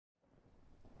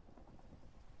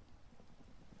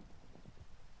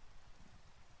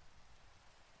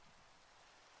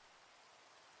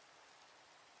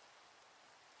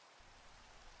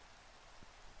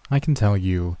I can tell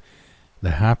you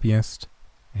the happiest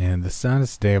and the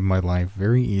saddest day of my life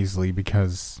very easily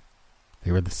because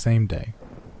they were the same day.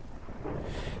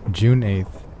 June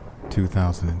 8th,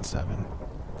 2007.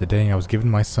 The day I was given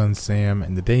my son Sam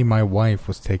and the day my wife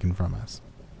was taken from us.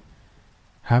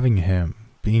 Having him,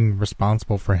 being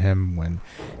responsible for him when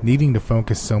needing to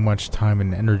focus so much time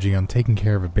and energy on taking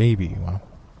care of a baby, well,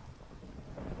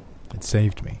 it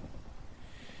saved me.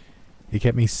 It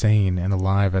kept me sane and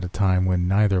alive at a time when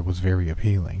neither was very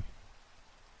appealing.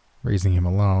 Raising him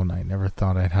alone, I never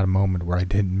thought I'd had a moment where I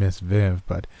didn't miss Viv,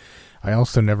 but I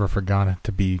also never forgot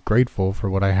to be grateful for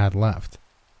what I had left.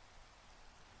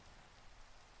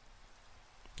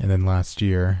 And then last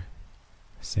year,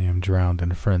 Sam drowned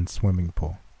in a friend's swimming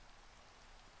pool.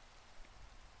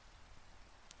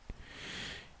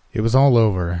 It was all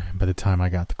over by the time I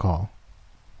got the call.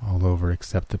 All over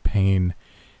except the pain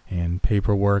and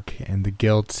paperwork and the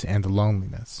guilt and the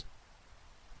loneliness.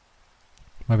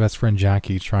 My best friend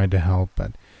Jackie tried to help,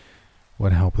 but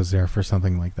what help was there for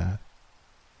something like that?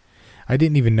 I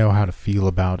didn't even know how to feel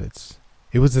about it.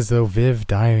 It was as though Viv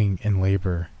dying in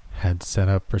labor had set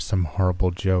up for some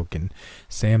horrible joke and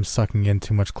Sam sucking in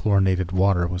too much chlorinated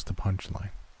water was the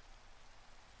punchline.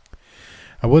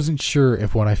 I wasn't sure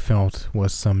if what I felt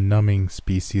was some numbing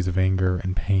species of anger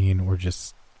and pain or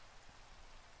just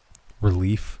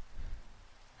relief.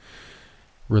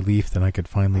 Relief that I could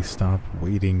finally stop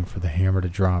waiting for the hammer to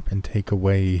drop and take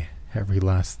away every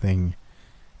last thing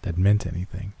that meant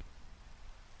anything.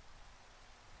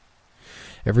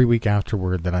 Every week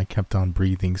afterward that I kept on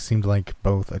breathing seemed like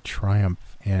both a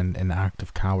triumph and an act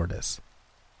of cowardice.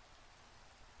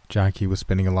 Jackie was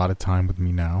spending a lot of time with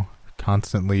me now,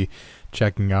 constantly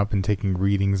checking up and taking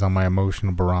readings on my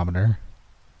emotional barometer.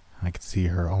 I could see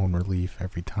her own relief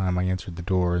every time I answered the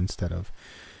door instead of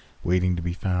waiting to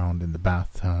be found in the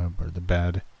bathtub or the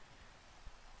bed.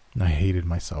 I hated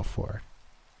myself for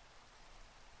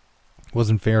it. It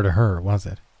wasn't fair to her, was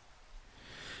it?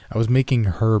 I was making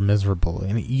her miserable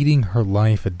and eating her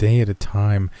life a day at a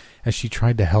time as she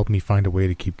tried to help me find a way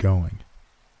to keep going.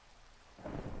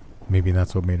 Maybe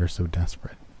that's what made her so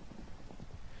desperate.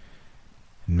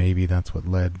 And maybe that's what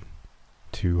led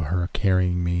to her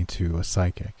carrying me to a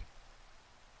psychic.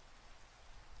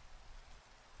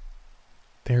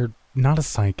 They're not a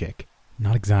psychic.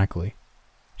 Not exactly.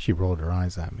 She rolled her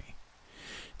eyes at me.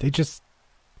 They just...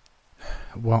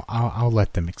 Well, I'll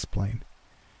let them explain.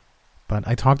 But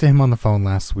I talked to him on the phone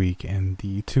last week, and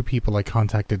the two people I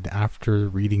contacted after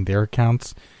reading their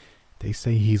accounts, they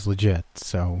say he's legit,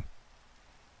 so...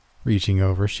 Reaching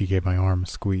over, she gave my arm a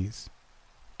squeeze.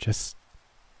 Just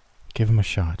give him a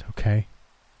shot, okay?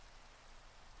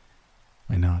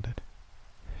 I nodded.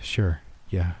 Sure,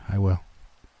 yeah, I will.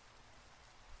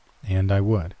 And I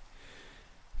would.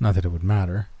 Not that it would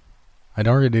matter. I'd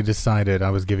already decided I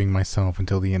was giving myself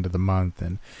until the end of the month,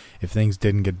 and if things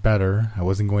didn't get better, I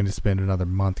wasn't going to spend another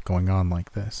month going on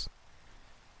like this.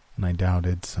 And I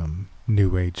doubted some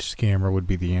new age scammer would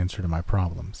be the answer to my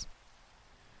problems.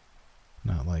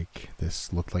 Not like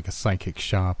this looked like a psychic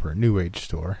shop or a new age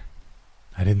store.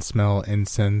 I didn't smell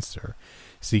incense or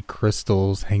see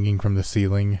crystals hanging from the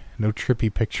ceiling, no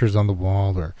trippy pictures on the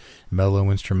wall or mellow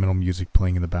instrumental music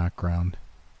playing in the background.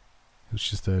 It was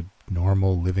just a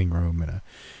normal living room in a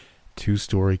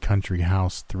 2-story country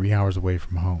house 3 hours away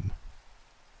from home.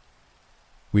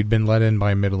 We'd been let in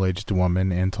by a middle-aged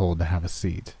woman and told to have a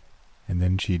seat, and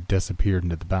then she disappeared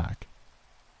into the back.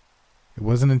 It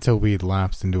wasn't until we had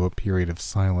lapsed into a period of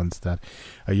silence that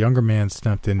a younger man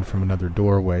stepped in from another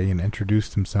doorway and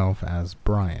introduced himself as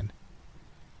Brian.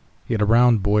 He had a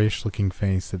round, boyish-looking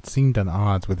face that seemed at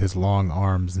odds with his long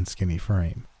arms and skinny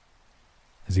frame.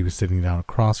 As he was sitting down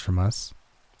across from us,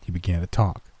 he began to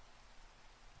talk.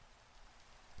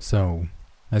 So,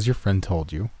 as your friend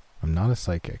told you, I'm not a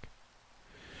psychic.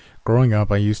 Growing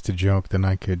up, I used to joke that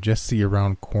I could just see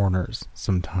around corners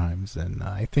sometimes, and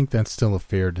I think that's still a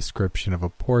fair description of a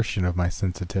portion of my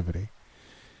sensitivity.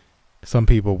 Some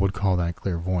people would call that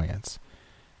clairvoyance.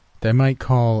 They might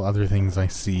call other things I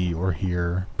see or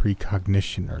hear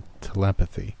precognition or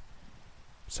telepathy.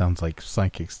 Sounds like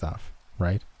psychic stuff,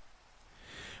 right?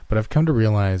 But I've come to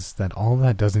realize that all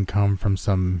that doesn't come from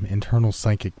some internal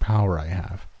psychic power I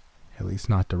have, at least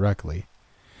not directly.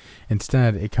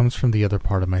 Instead, it comes from the other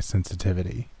part of my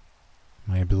sensitivity,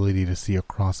 my ability to see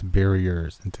across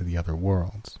barriers into the other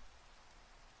worlds.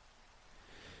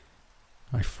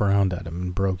 I frowned at him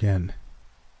and broke in.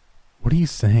 What are you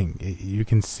saying? You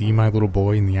can see my little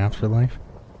boy in the afterlife?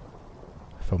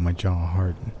 I felt my jaw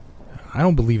harden. I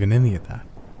don't believe in any of that.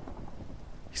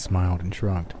 He smiled and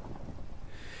shrugged.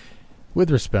 With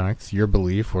respect, your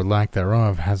belief or lack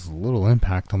thereof has little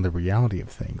impact on the reality of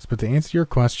things, but to answer your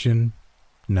question,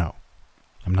 no.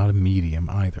 I'm not a medium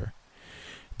either.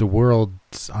 The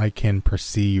worlds I can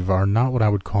perceive are not what I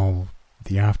would call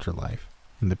the afterlife,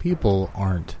 and the people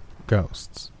aren't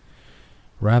ghosts.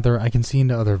 Rather, I can see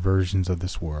into other versions of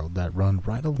this world that run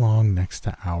right along next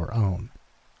to our own.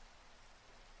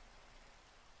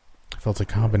 I felt a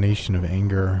combination of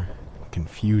anger and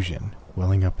confusion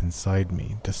welling up inside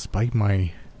me, despite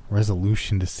my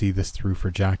resolution to see this through for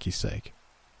Jackie's sake.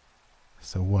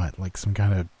 So what, like some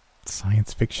kind of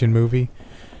science fiction movie?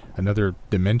 Another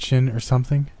dimension or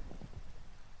something?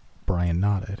 Brian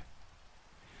nodded.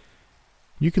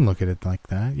 You can look at it like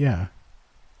that, yeah.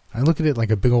 I look at it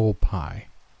like a big old pie.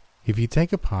 If you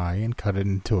take a pie and cut it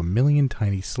into a million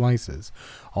tiny slices,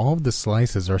 all of the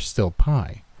slices are still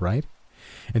pie, right?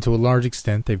 And to a large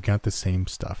extent, they've got the same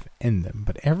stuff in them.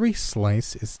 But every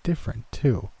slice is different,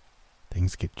 too.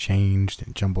 Things get changed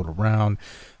and jumbled around.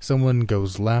 Someone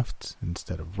goes left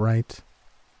instead of right.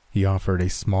 He offered a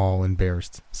small,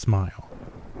 embarrassed smile.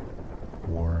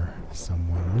 Or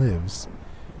someone lives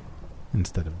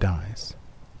instead of dies.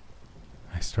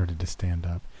 I started to stand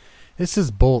up. This is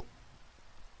bull...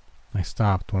 I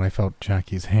stopped when I felt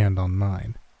Jackie's hand on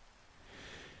mine.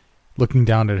 Looking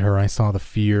down at her, I saw the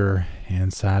fear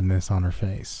and sadness on her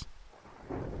face.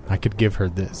 I could give her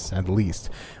this, at least.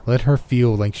 Let her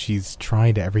feel like she's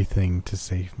tried everything to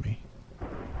save me.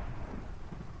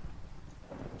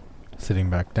 Sitting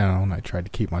back down, I tried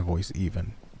to keep my voice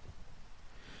even.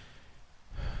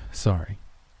 Sorry.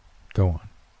 Go on.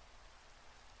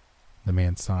 The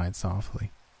man sighed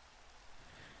softly.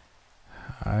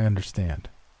 I understand.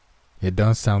 It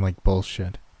does sound like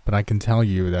bullshit, but I can tell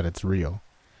you that it's real.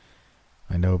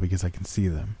 I know because I can see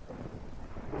them.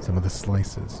 Some of the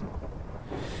slices.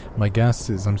 My guess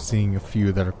is I'm seeing a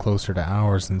few that are closer to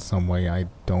ours in some way I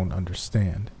don't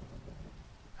understand.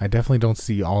 I definitely don't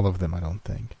see all of them, I don't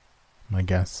think. My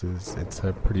guess is it's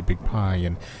a pretty big pie,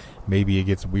 and maybe it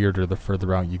gets weirder the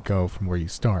further out you go from where you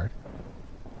start.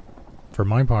 For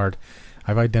my part,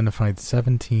 I've identified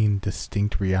 17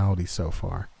 distinct realities so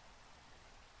far.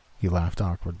 He laughed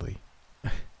awkwardly.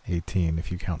 18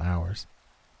 if you count ours.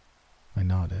 I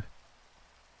nodded.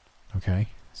 Okay,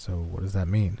 so what does that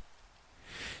mean?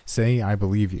 Say I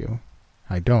believe you.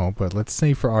 I don't, but let's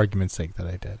say for argument's sake that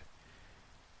I did.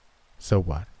 So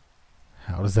what?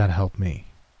 How does that help me?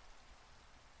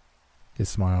 His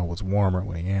smile was warmer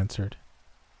when he answered.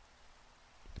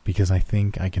 Because I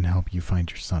think I can help you find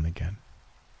your son again.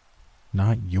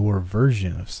 Not your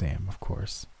version of Sam, of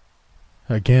course.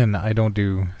 Again, I don't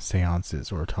do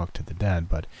seances or talk to the dead,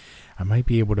 but I might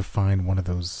be able to find one of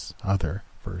those other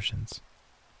versions.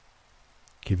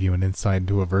 Give you an insight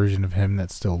into a version of him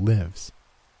that still lives.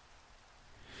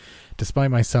 Despite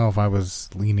myself, I was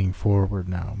leaning forward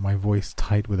now, my voice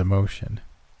tight with emotion.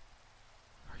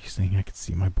 Are you saying I could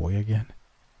see my boy again?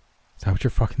 Is that what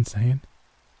you're fucking saying?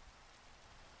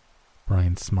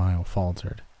 Brian's smile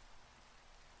faltered.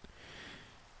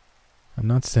 I'm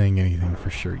not saying anything for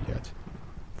sure yet.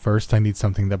 First, I need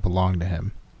something that belonged to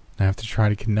him. I have to try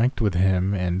to connect with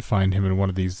him and find him in one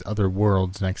of these other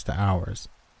worlds next to ours.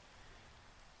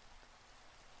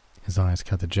 His eyes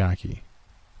cut to Jackie.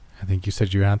 I think you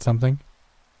said you had something?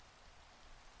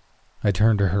 I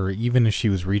turned to her even as she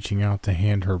was reaching out to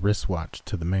hand her wristwatch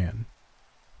to the man.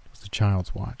 It was a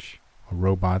child's watch, a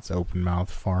robot's open mouth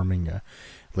farming a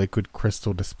liquid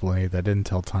crystal display that didn't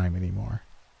tell time anymore.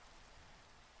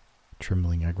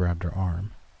 Trembling, I grabbed her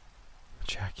arm.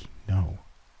 Jackie, no.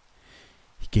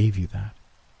 He gave you that.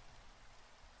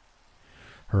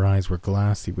 Her eyes were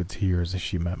glassy with tears as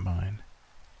she met mine.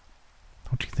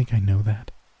 Don't you think I know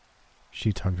that?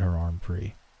 She tugged her arm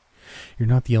free. You're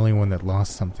not the only one that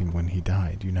lost something when he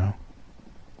died, you know?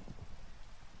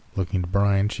 Looking to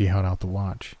Brian, she held out the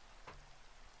watch.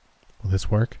 Will this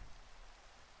work?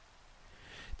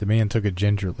 The man took it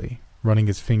gingerly, running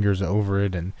his fingers over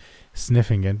it and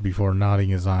sniffing it before nodding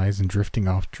his eyes and drifting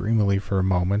off dreamily for a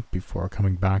moment before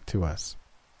coming back to us.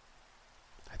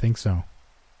 I think so.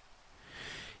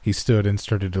 He stood and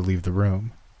started to leave the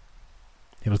room.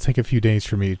 It'll take a few days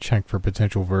for me to check for a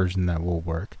potential version that will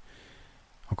work.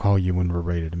 I'll call you when we're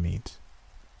ready to meet.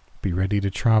 Be ready to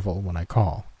travel when I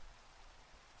call.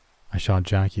 I shot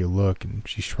Jackie a look and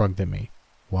she shrugged at me,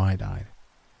 wide-eyed.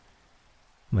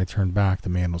 When I turned back, the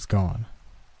man was gone.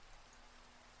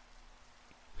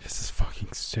 This is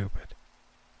fucking stupid.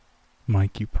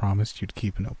 Mike, you promised you'd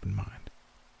keep an open mind.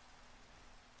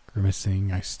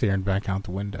 Grimacing, I stared back out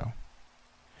the window.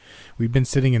 We'd been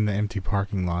sitting in the empty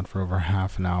parking lot for over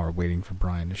half an hour waiting for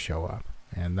Brian to show up.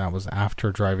 and that was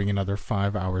after driving another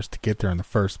 5 hours to get there in the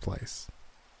first place.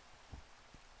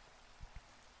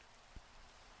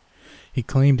 He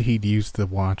claimed he'd used the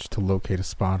watch to locate a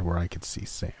spot where I could see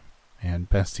Sam, and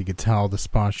best he could tell, the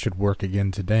spot should work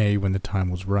again today when the time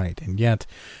was right, and yet,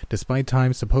 despite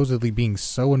time supposedly being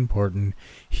so important,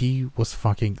 he was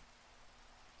fucking...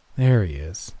 There he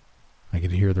is. I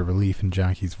could hear the relief in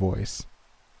Jackie's voice.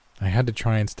 I had to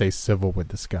try and stay civil with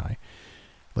this guy.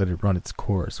 Let it run its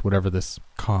course, whatever this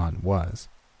con was.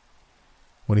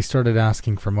 When he started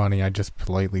asking for money, I'd just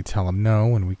politely tell him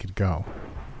no and we could go.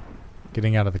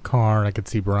 Getting out of the car, I could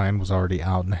see Brian was already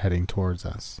out and heading towards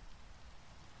us.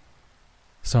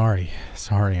 Sorry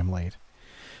I'm late.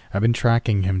 I've been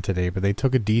tracking him today, but they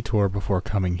took a detour before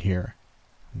coming here.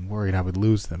 I'm worried I would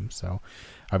lose them, so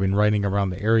I've been riding around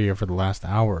the area for the last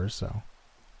hour or so.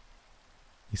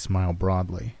 He smiled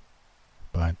broadly,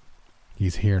 but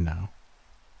he's here now.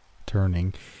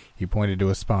 Turning, he pointed to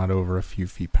a spot over a few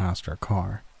feet past our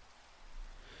car.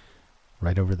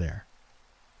 Right over there.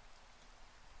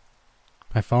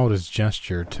 I followed his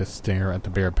gesture to stare at the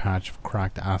bare patch of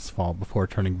cracked asphalt before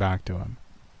turning back to him.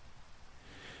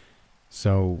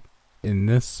 So, in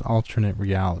this alternate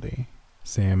reality,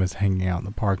 Sam is hanging out in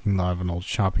the parking lot of an old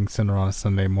shopping center on a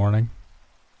Sunday morning?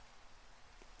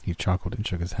 He chuckled and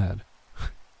shook his head.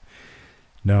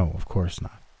 No, of course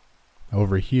not.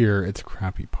 Over here, it's a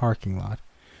crappy parking lot.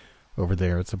 Over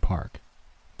there, it's a park.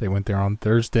 They went there on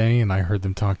Thursday, and I heard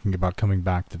them talking about coming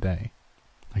back today.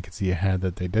 I could see ahead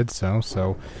that they did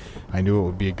so I knew it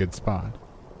would be a good spot.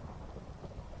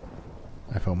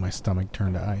 I felt my stomach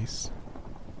turn to ice.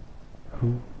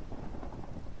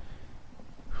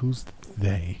 Who's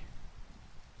they?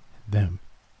 Them.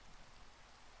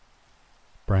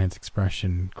 Brian's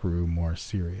expression grew more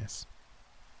serious.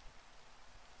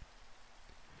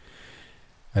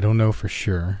 I don't know for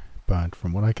sure, but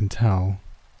from what I can tell,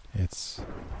 it's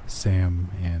Sam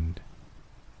and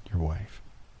your wife.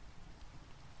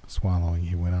 Swallowing,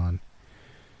 he went on.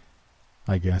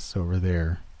 I guess over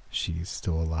there, she's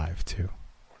still alive too.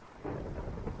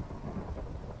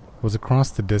 It was across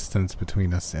the distance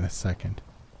between us in a second.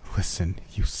 Listen,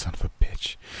 you son of a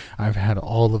bitch. I've had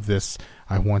all of this.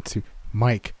 I want to...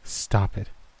 Mike, stop it.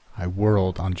 I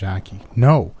whirled on Jackie.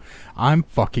 No, I'm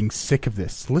fucking sick of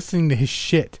this. Listening to his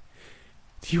shit.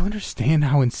 Do you understand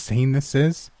how insane this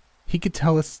is? He could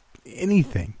tell us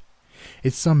anything.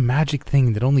 It's some magic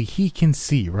thing that only he can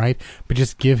see, right? But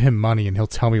just give him money and he'll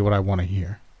tell me what I want to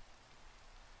hear.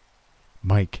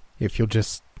 Mike, if you'll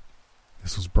just...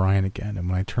 This was Brian again, and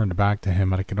when I turned back to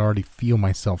him, I could already feel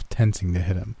myself tensing to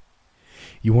hit him.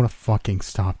 You want to fucking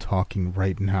stop talking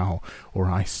right now, or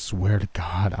I swear to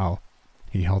God I'll...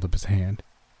 He held up his hand.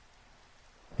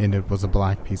 In it was a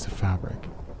black piece of fabric.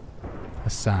 A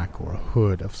sack or a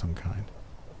hood of some kind.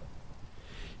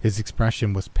 His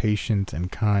expression was patient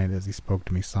and kind as he spoke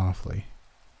to me softly.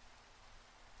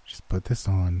 Just put this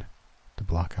on to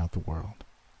block out the world.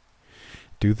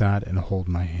 Do that and hold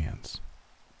my hands.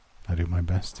 I do my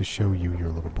best to show you your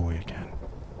little boy again.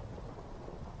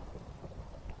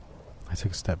 I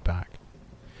took a step back,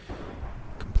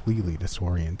 completely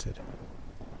disoriented.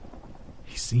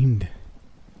 He seemed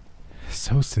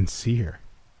so sincere.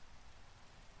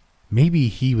 Maybe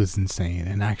he was insane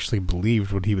and actually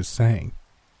believed what he was saying.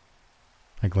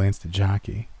 I glanced at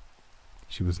Jackie.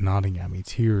 She was nodding at me,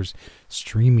 tears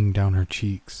streaming down her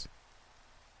cheeks.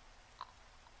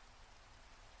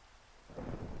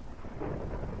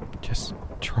 Just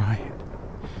try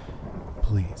it.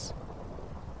 Please.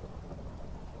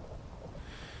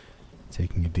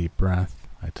 Taking a deep breath,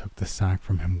 I took the sack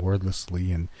from him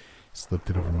wordlessly and slipped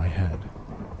it over my head.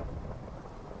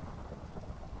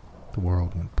 The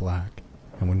world went black,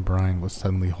 and when Brian was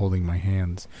suddenly holding my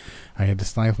hands, I had to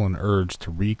stifle an urge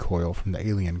to recoil from the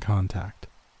alien contact.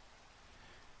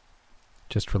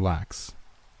 Just relax.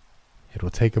 It will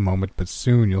take a moment, but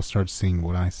soon you'll start seeing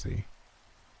what I see.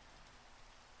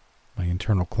 My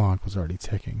internal clock was already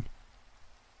ticking.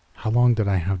 How long did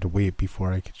I have to wait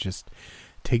before I could just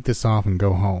take this off and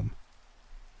go home?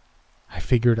 I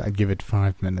figured I'd give it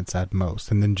 5 minutes at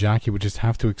most, and then Jackie would just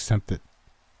have to accept it.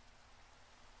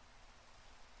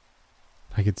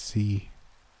 I could see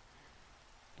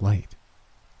light.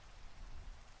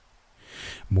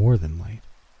 More than light.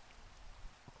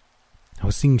 I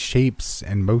was seeing shapes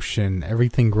and motion,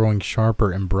 everything growing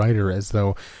sharper and brighter as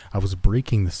though I was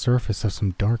breaking the surface of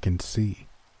some darkened sea.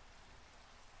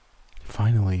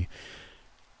 Finally,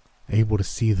 able to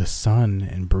see the sun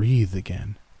and breathe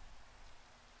again.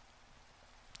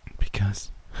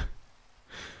 Because,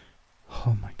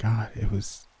 oh my God, it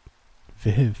was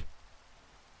Viv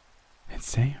and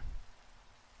Sam.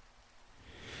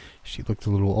 She looked a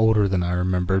little older than I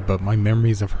remembered, but my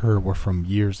memories of her were from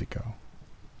years ago.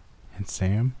 And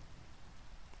Sam?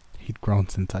 He'd grown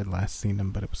since I'd last seen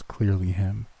him, but it was clearly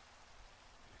him.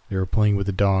 They were playing with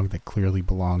a dog that clearly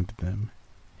belonged to them.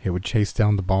 It would chase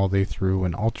down the ball they threw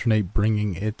and alternate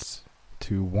bringing its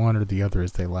to one or the other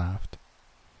as they laughed.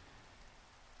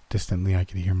 Distantly, I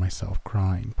could hear myself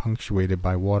crying, punctuated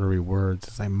by watery words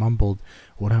as I mumbled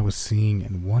what I was seeing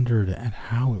and wondered at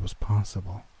how it was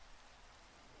possible.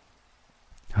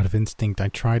 Out of instinct, I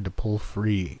tried to pull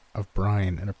free of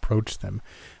Brian and approach them,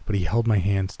 but he held my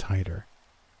hands tighter.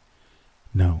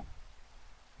 No,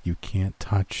 you can't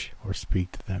touch or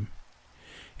speak to them.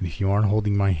 And if you aren't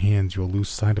holding my hands, you'll lose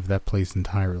sight of that place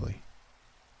entirely.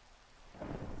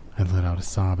 I let out a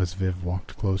sob as Viv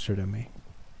walked closer to me.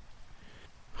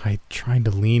 I tried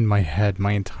to lean my head,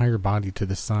 my entire body to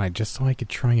the side, just so I could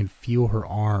try and feel her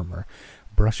arm or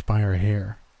brush by her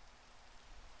hair.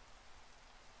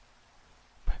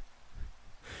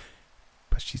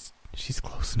 But she's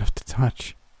close enough to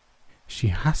touch. She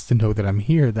has to know that I'm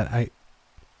here, that I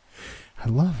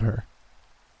love her.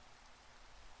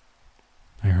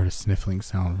 I heard a sniffling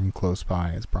sound from close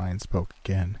by as Brian spoke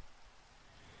again.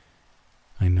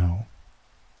 I know,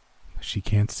 but she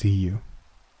can't see you.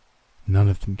 None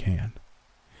of them can.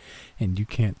 And you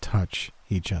can't touch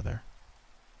each other.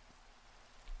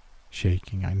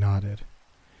 Shaking, I nodded.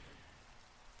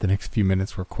 The next few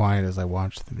minutes were quiet as I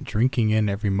watched them, drinking in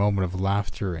every moment of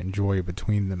laughter and joy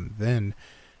between them. Then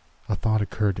a thought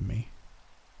occurred to me.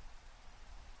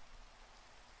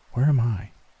 Where am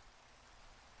I?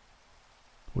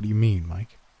 What do you mean,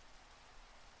 Mike?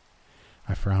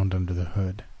 I frowned under the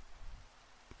hood.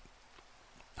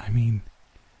 I mean,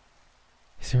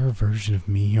 is there a version of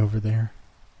me over there?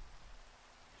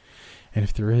 And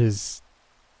if there is,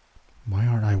 why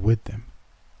aren't I with them?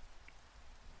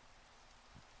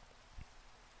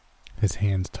 His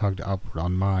hands tugged upward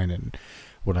on mine in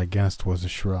what I guessed was a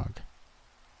shrug.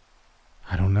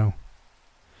 I don't know.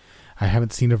 I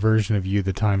haven't seen a version of you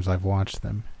the times I've watched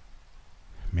them.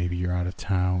 Maybe you're out of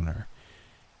town, or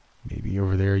maybe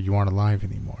over there you aren't alive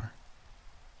anymore.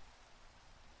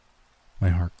 My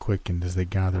heart quickened as they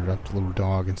gathered up the little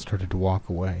dog and started to walk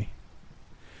away.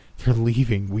 They're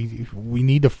leaving. We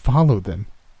need to follow them.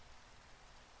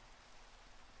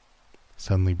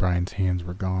 Suddenly Brian's hands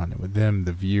were gone, and with them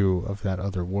the view of that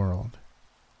other world.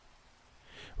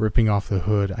 Ripping off the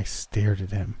hood, I stared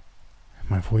at him.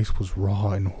 My voice was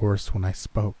raw and hoarse when I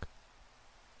spoke.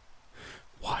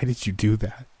 Why did you do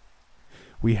that?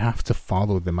 We have to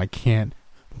follow them. I can't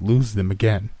lose them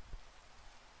again.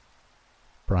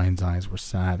 Brian's eyes were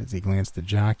sad as he glanced at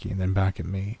Jackie and then back at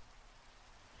me.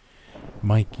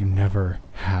 Mike, you never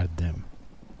had them.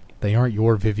 They aren't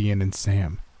your Vivian and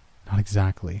Sam. Not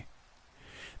exactly.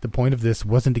 The point of this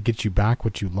wasn't to get you back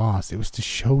what you lost. It was to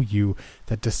show you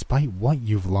that despite what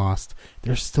you've lost,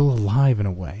 they're still alive in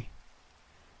a way.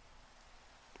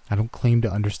 I don't claim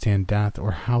to understand death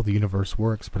or how the universe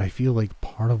works, but I feel like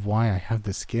part of why I have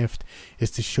this gift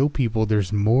is to show people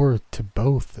there's more to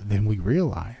both than we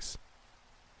realize.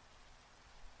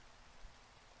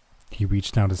 He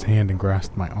reached out his hand and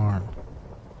grasped my arm.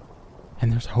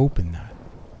 And there's hope in that.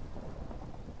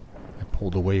 I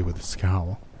pulled away with a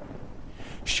scowl.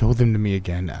 Show them to me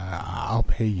again. I'll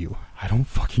pay you. I don't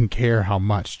fucking care how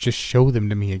much. Just show them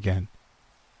to me again.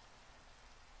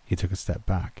 He took a step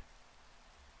back.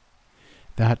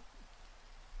 That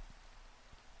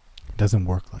doesn't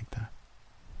work like that.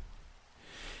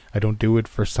 I don't do it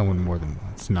for someone more than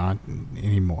once. Not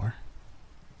anymore.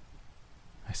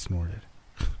 I snorted.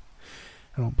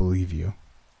 I don't believe you.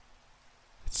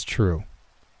 It's true.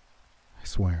 I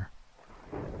swear.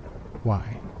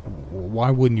 Why?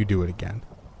 Why wouldn't you do it again?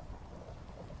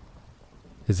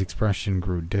 His expression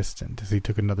grew distant as he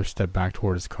took another step back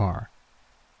toward his car.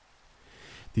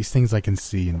 These things I can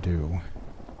see and do.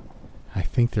 I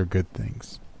think they're good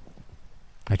things.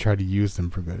 I try to use them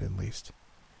for good at least.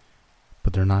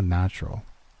 But they're not natural.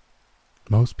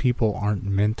 Most people aren't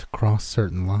meant to cross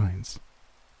certain lines.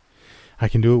 I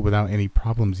can do it without any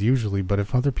problems usually, but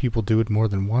if other people do it more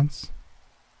than once...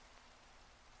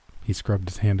 He scrubbed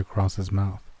his hand across his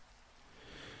mouth.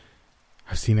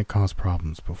 I've seen it cause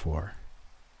problems before.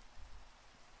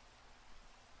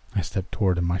 I stepped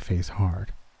toward him, my face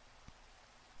hard.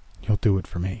 You'll do it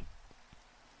for me.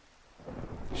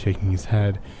 Shaking his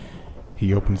head,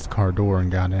 he opened his car door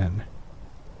and got in.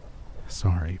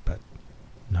 Sorry, but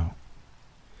no.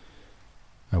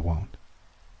 I won't.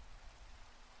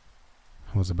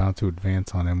 I was about to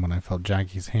advance on him when I felt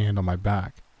Jackie's hand on my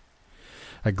back.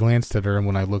 I glanced at her, and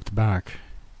when I looked back,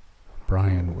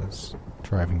 Brian was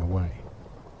driving away.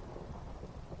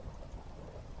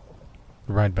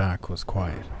 The ride back was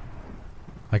quiet.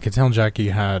 I could tell Jackie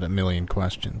had a million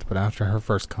questions, but after her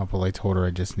first couple, I told her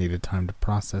I just needed time to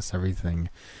process everything,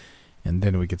 and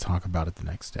then we could talk about it the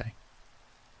next day.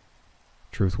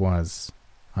 Truth was,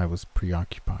 I was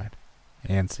preoccupied,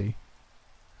 antsy.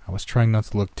 I was trying not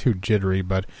to look too jittery,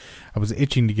 but I was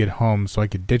itching to get home so I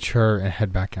could ditch her and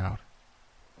head back out.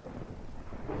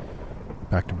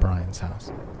 Back to Brian's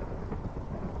house.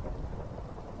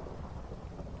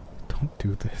 Don't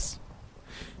do this.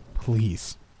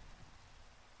 Please.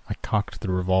 I cocked the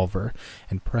revolver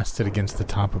and pressed it against the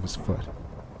top of his foot.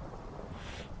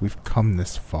 We've come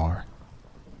this far.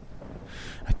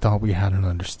 I thought we had an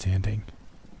understanding.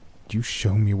 You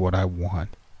show me what I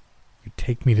want. You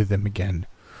take me to them again,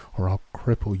 or I'll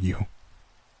cripple you.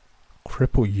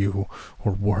 Cripple you,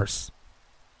 or worse.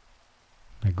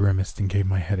 I grimaced and gave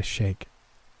my head a shake.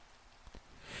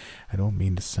 I don't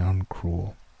mean to sound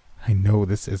cruel. I know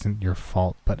this isn't your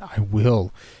fault, but I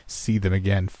will see them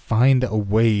again. Find a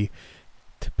way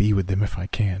to be with them if I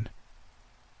can.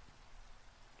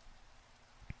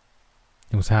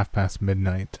 It was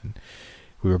midnight, and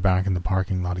we were back in the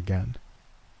parking lot again.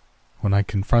 When I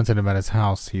confronted him at his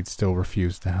house, he'd still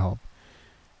refused to help.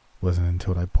 It wasn't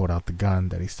until I pulled out the gun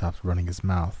that he stopped running his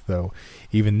mouth, though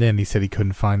even then he said he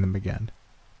couldn't find them again.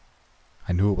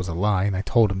 I knew it was a lie, and I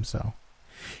told him so.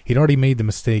 He'd already made the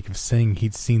mistake of saying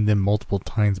he'd seen them multiple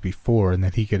times before and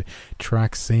that he could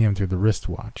track Sam through the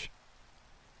wristwatch.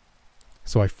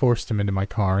 So I forced him into my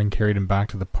car and carried him back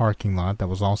to the parking lot that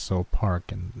was also a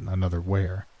park and another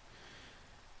where.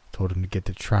 Told him to get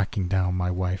to tracking down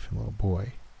my wife and little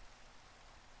boy.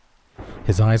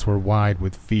 His eyes were wide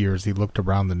with fear as he looked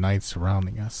around the night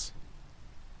surrounding us.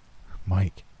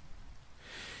 Mike,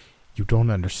 you don't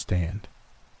understand.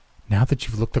 Now that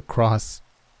you've looked across,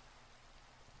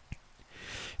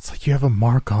 it's like you have a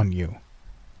mark on you.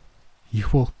 You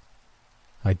will...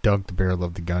 I dug the barrel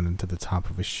of the gun into the top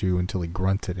of his shoe until he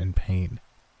grunted in pain.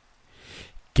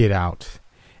 Get out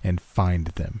and find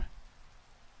them.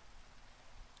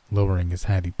 Lowering his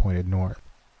head, he pointed north.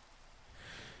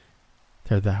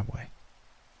 They're that way.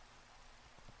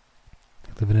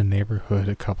 They live in a neighborhood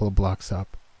a couple of blocks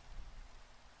up.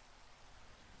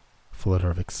 A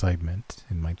flutter of excitement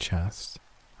in my chest.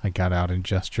 I got out and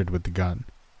gestured with the gun.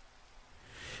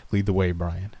 Lead the way,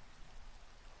 Brian.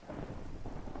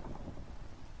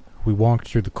 We walked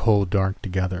through the cold dark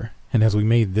together, and as we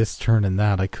made this turn and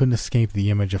that, I couldn't escape the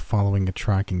image of following a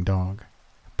tracking dog.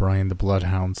 Brian the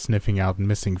bloodhound sniffing out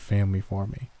missing family for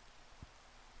me.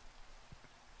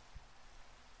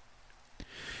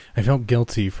 I felt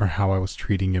guilty for how I was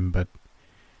treating him, but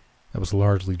that was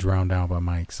largely drowned out by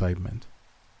my excitement.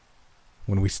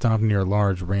 When we stopped near a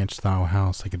large ranch-style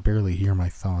house, I could barely hear my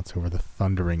thoughts over the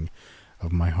thundering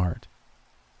of my heart.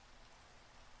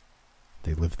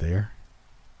 They live there?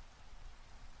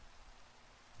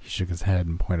 He shook his head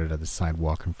and pointed at the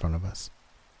sidewalk in front of us.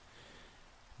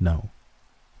 No.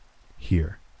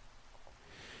 Here.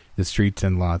 The streets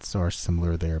and lots are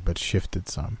similar there, but shifted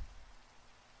some.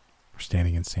 We're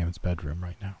standing in Sam's bedroom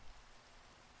right now.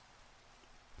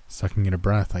 Sucking in a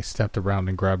breath, I stepped around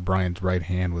and grabbed Brian's right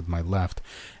hand with my left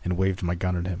and waved my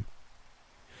gun at him.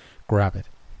 Grab it.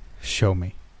 Show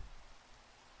me.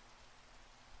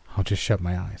 I'll just shut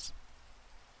my eyes.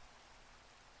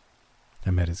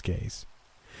 I met his gaze.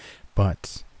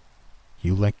 But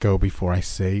you let go before I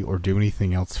say or do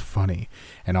anything else funny,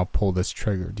 and I'll pull this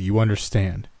trigger. Do you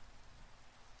understand?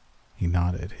 He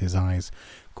nodded, his eyes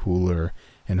cooler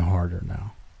and harder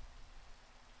now.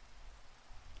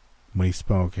 When he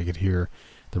spoke, I could hear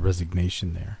the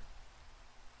resignation there.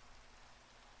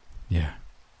 Yeah,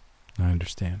 I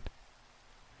understand.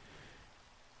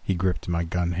 He gripped my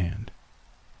gun hand.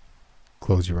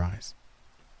 Close your eyes.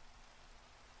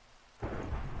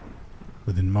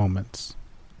 Within moments,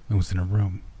 I was in a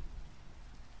room.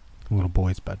 A little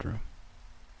boy's bedroom.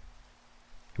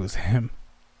 It was him.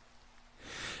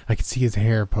 I could see his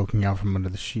hair poking out from under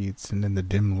the sheets, and in the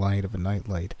dim light of a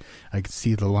nightlight, I could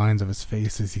see the lines of his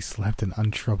face as he slept in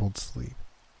untroubled sleep.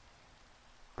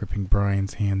 Gripping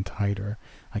Brian's hand tighter,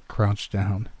 I crouched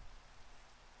down.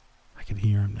 I could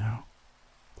hear him now,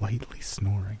 lightly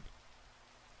snoring.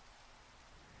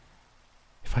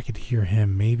 If I could hear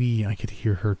him, maybe I could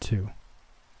hear her too.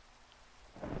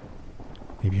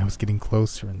 Maybe I was getting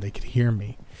closer and they could hear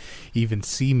me, even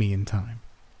see me in time.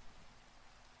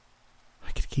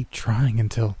 I could keep trying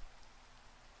until...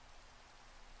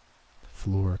 The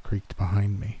floor creaked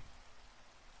behind me.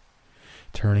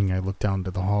 Turning, I looked down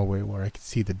to the hallway where I could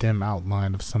see the dim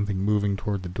outline of something moving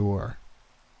toward the door.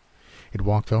 It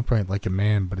walked upright like a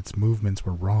man, but its movements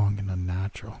were wrong and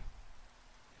unnatural.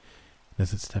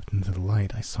 As it stepped into the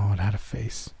light, I saw it had a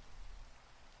face.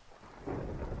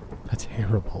 A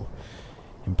terrible,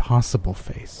 impossible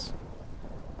face.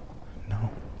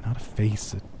 No, not a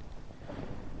face,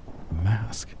 a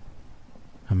mask.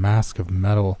 A mask of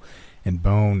metal and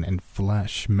bone and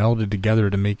flesh melded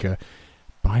together to make a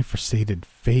bifurcated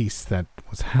face that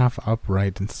was half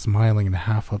upright and smiling and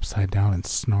half upside down and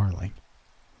snarling.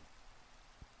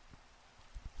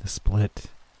 The split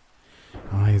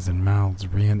eyes and mouths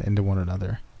ran into one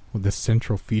another, with the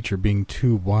central feature being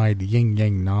two wide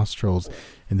yin-yang nostrils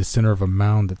in the center of a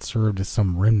mound that served as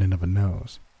some remnant of a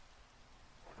nose.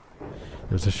 There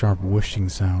was a sharp whooshing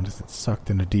sound as it sucked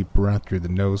in a deep breath through the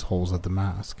nose holes of the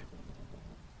mask.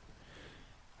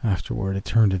 Afterward, it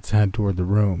turned its head toward the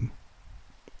room,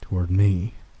 toward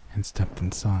me, and stepped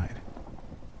inside.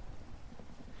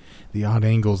 The odd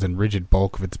angles and rigid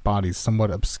bulk of its body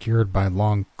somewhat obscured by a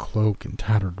long cloak and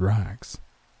tattered rags.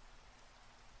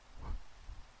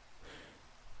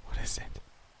 What is it?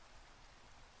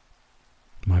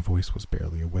 My voice was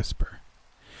barely a whisper,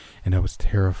 and I was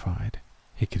terrified.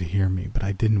 It could hear me, but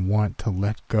I didn't want to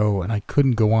let go, and I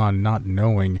couldn't go on not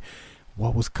knowing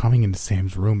what was coming into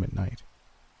Sam's room at night.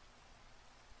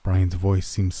 Brian's voice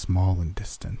seemed small and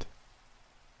distant.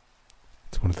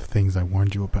 It's one of the things I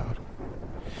warned you about.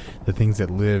 The things that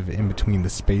live in between the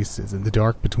spaces, in the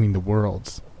dark between the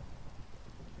worlds.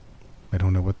 I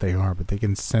don't know what they are, but they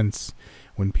can sense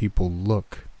when people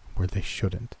look where they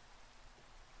shouldn't.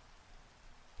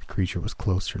 The creature was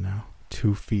closer now,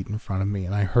 2 feet in front of me,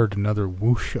 and I heard another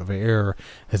whoosh of air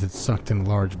as it sucked in a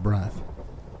large breath.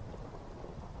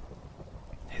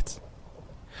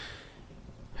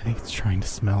 I think it's trying to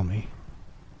smell me.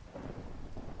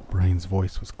 Brian's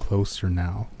voice was closer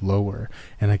now, lower,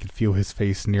 and I could feel his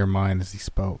face near mine as he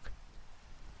spoke.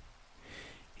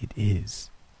 It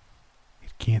is.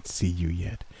 It can't see you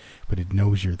yet, but it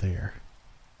knows you're there.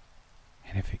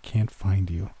 And if it can't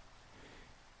find you,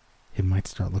 it might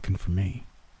start looking for me.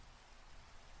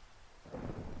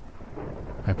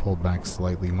 I pulled back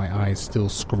slightly, my eyes still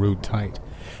screwed tight.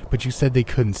 But you said they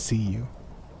couldn't see you.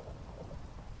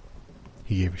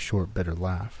 He gave a short, bitter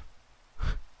laugh.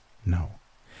 No.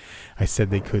 I said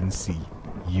they couldn't see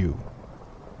you.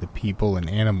 The people and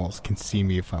animals can see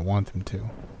me if I want them to.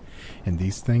 And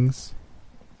these things,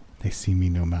 they see me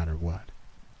no matter what.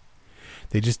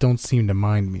 They just don't seem to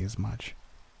mind me as much.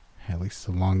 At least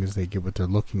so long as they get what they're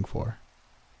looking for.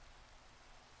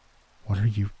 What are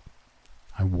you...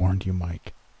 I warned you,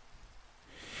 Mike.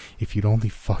 If you'd only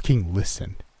fucking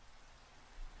listen.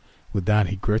 With that,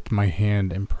 he gripped my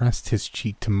hand and pressed his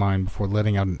cheek to mine before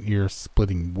letting out an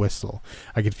ear-splitting whistle.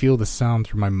 I could feel the sound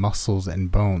through my muscles and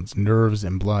bones, nerves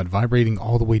and blood, vibrating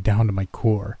all the way down to my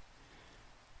core.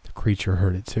 The creature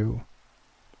heard it too.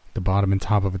 The bottom and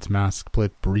top of its mask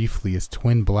split briefly as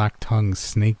twin black tongues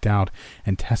snaked out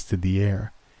and tested the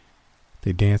air.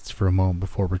 They danced for a moment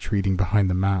before retreating behind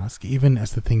the mask. Even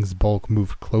as the thing's bulk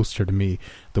moved closer to me,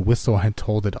 the whistle had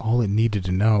told it all it needed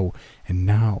to know, and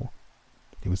now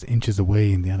it was inches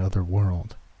away in that other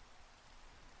world.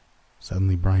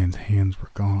 Suddenly Brian's hands were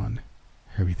gone.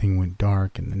 Everything went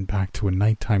dark and then back to a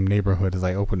nighttime neighborhood as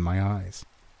I opened my eyes.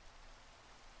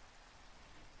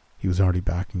 He was already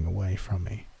backing away from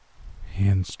me.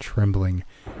 Hands trembling,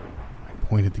 I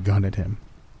pointed the gun at him.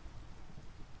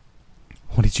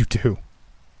 What did you do?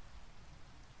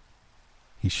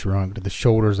 He shrugged, the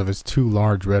shoulders of his too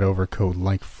large red overcoat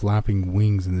like flapping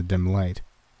wings in the dim light.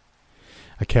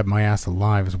 I kept my ass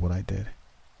alive is what I did.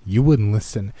 You wouldn't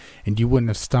listen, and you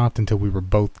wouldn't have stopped until we were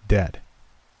both dead.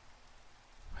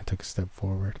 I took a step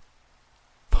forward.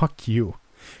 Fuck you.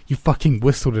 You fucking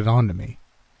whistled it onto me.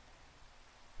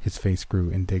 His face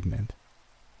grew indignant.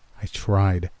 I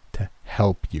tried to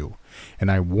help you,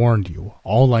 and I warned you.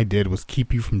 All I did was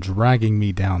keep you from dragging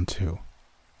me down too.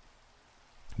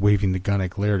 Waving the gun, I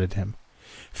glared at him.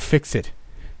 Fix it.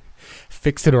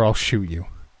 Fix it or I'll shoot you.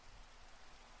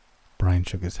 Brian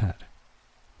shook his head.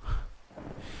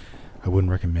 I wouldn't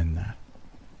recommend that.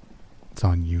 It's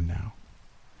on you now.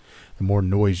 The more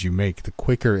noise you make, the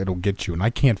quicker it'll get you, and I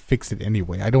can't fix it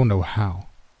anyway. I don't know how.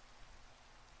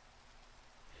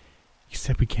 You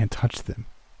said we can't touch them.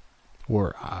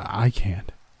 Or I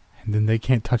can't. And then they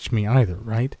can't touch me either,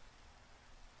 right?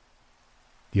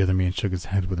 The other man shook his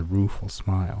head with a rueful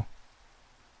smile.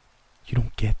 You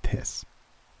don't get this.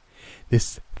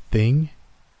 This thing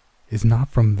is not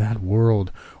from that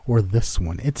world or this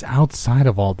one. It's outside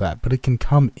of all that, but it can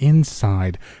come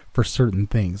inside for certain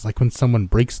things, like when someone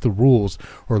breaks the rules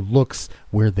or looks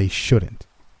where they shouldn't.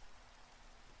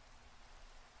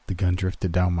 The gun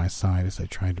drifted down my side as I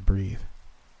tried to breathe.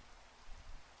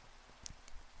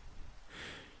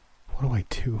 What do I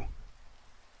do?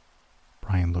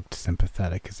 and looked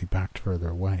sympathetic as he backed further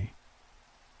away.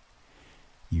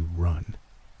 You run,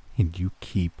 and you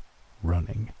keep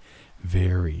running,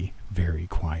 very, very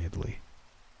quietly.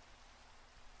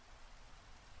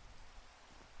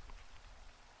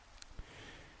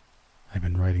 I've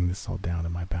been writing this all down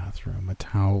in my bathroom, a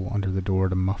towel under the door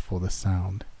to muffle the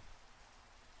sound.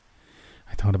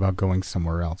 I thought about going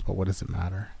somewhere else, but what does it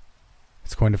matter?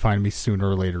 It's going to find me sooner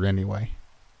or later anyway.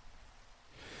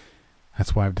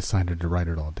 That's why I've decided to write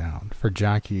it all down, for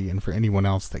Jackie and for anyone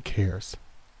else that cares.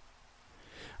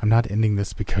 I'm not ending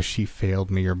this because she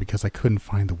failed me or because I couldn't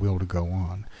find the will to go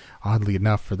on. Oddly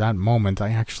enough, for that moment, I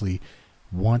actually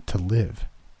want to live.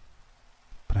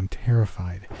 But I'm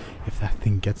terrified. If that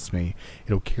thing gets me,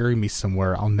 it'll carry me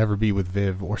somewhere I'll never be with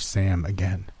Viv or Sam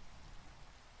again.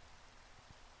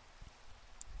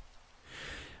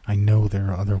 I know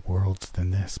there are other worlds than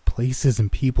this, places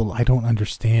and people I don't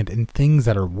understand, and things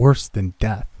that are worse than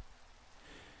death.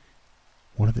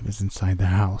 One of them is inside the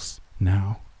house,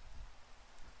 now.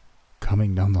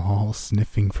 Coming down the hall,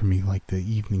 sniffing for me like the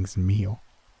evening's meal.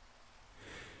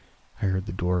 I heard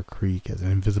the door creak as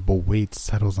an invisible weight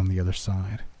settles on the other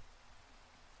side.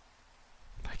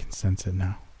 I can sense it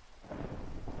now.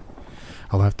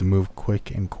 I'll have to move quick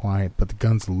and quiet, but the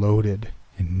gun's loaded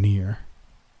and near.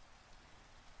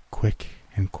 Quick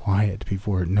and quiet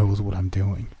before it knows what I'm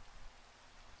doing.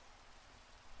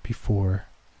 Before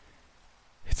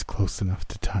it's close enough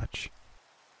to touch.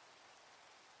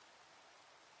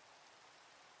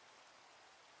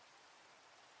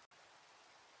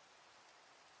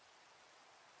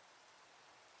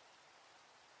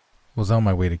 Was on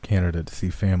my way to Canada to see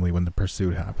family when the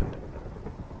pursuit happened.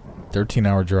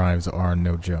 13-hour drives are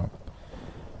no joke.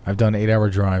 I've done 8-hour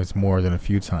drives more than a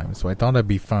few times, so I thought I'd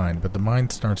be fine, but the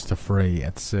mind starts to fray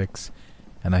at 6,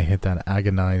 and I hit that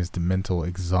agonized mental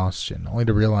exhaustion, only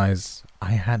to realize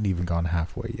I hadn't even gone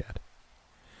halfway yet.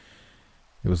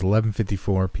 It was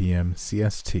 11:54 p.m.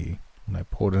 CST when I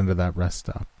pulled into that rest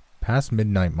stop, past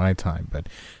midnight my time, but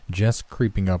just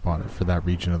creeping up on it for that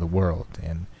region of the world,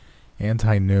 and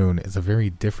anti-noon is a very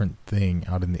different thing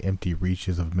out in the empty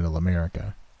reaches of Middle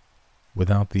America.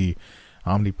 Without the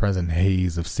omnipresent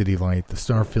haze of city light, the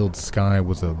star-filled sky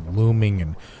was a looming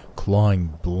and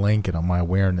clawing blanket on my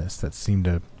awareness that seemed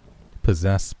to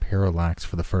possess parallax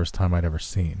for the first time I'd ever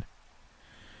seen.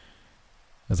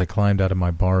 As I climbed out of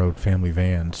my borrowed family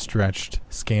van, stretched,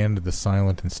 scanned the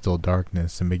silent and still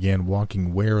darkness, and began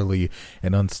walking warily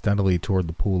and unsteadily toward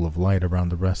the pool of light around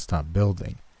the rest stop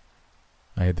building,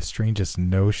 I had the strangest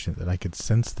notion that I could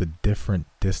sense the different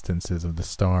distances of the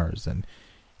stars and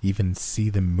even see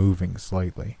them moving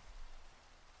slightly.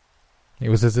 It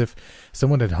was as if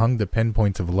someone had hung the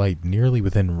pinpoints of light nearly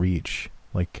within reach,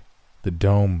 like the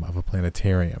dome of a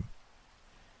planetarium.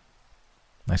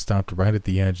 I stopped right at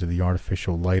the edge of the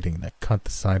artificial lighting that cut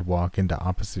the sidewalk into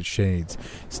opposite shades,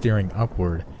 staring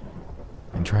upward,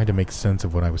 and tried to make sense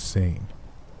of what I was seeing.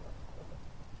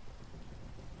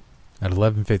 At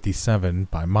 11:57,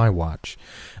 by my watch,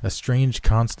 a strange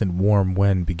constant warm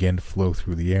wind began to flow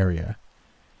through the area.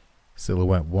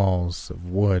 Silhouette walls of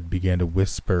wood began to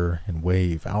whisper and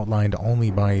wave, outlined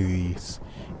only by these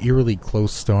eerily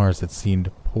close stars that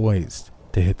seemed poised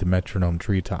to hit the metronome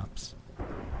treetops.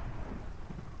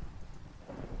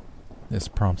 This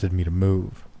prompted me to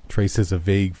move. Traces of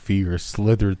vague fear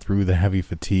slithered through the heavy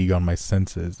fatigue on my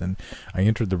senses, and I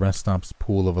entered the rest stop's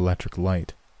pool of electric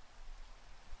light.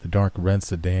 The dark red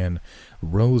sedan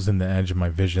rose in the edge of my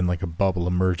vision like a bubble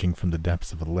emerging from the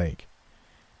depths of a lake.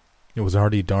 It was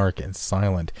already dark and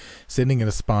silent, sitting in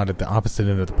a spot at the opposite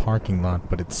end of the parking lot,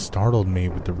 but it startled me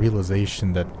with the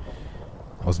realization that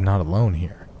I was not alone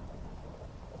here.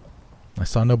 I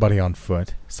saw nobody on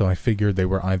foot, so I figured they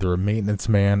were either a maintenance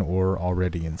man or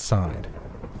already inside.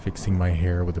 Fixing my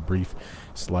hair with a brief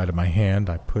slide of my hand,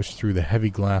 I pushed through the heavy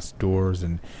glass doors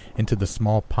and into the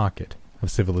small pocket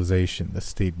of civilization the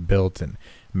state built and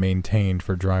maintained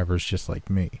for drivers just like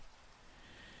me.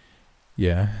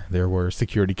 Yeah, there were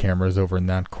security cameras over in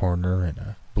that corner and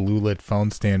a blue-lit phone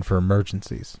stand for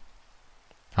emergencies.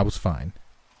 I was fine.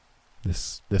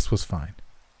 This was fine.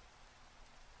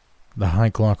 The high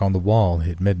clock on the wall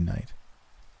hit midnight.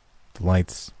 The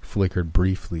lights flickered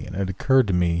briefly, and it occurred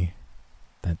to me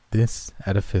that this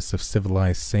edifice of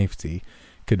civilized safety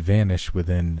could vanish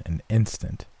within an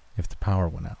instant if the power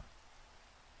went out.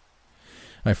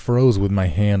 I froze with my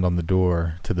hand on the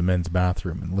door to the men's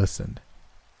bathroom and listened.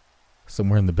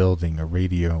 Somewhere in the building, a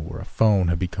radio or a phone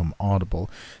had become audible,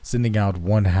 sending out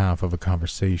one half of a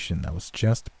conversation that was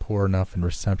just poor enough in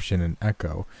reception and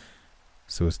echo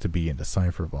so as to be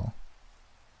indecipherable.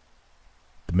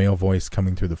 The male voice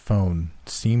coming through the phone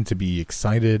seemed to be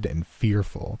excited and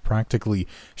fearful, practically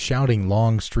shouting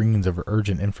long strings of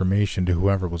urgent information to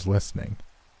whoever was listening.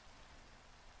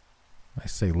 I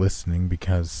say listening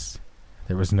because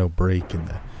there was no break in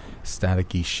the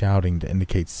staticky shouting to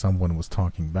indicate someone was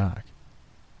talking back.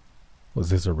 Was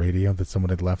this a radio that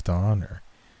someone had left on, or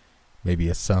maybe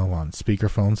a cell on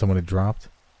speakerphone someone had dropped?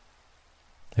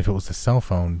 If it was a cell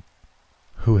phone,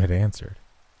 who had answered?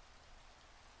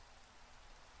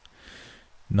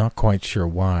 Not quite sure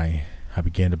why, I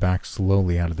began to back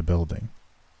slowly out of the building.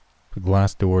 The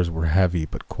glass doors were heavy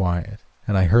but quiet,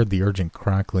 and I heard the urgent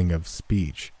crackling of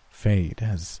speech fade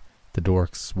as the door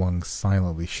swung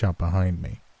silently shut behind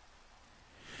me.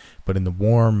 But in the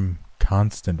warm,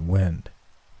 constant wind,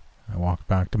 I walked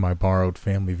back to my borrowed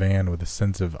family van with a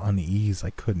sense of unease I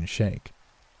couldn't shake.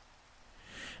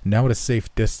 Now at a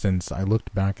safe distance, I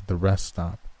looked back at the rest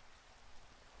stop,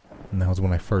 and that was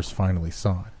when I first finally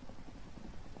saw it.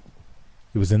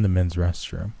 It was in the men's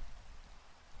restroom.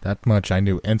 That much I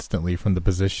knew instantly from the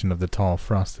position of the tall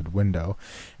frosted window.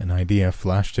 An idea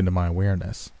flashed into my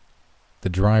awareness. The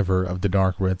driver of the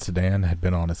dark red sedan had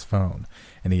been on his phone,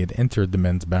 and he had entered the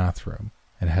men's bathroom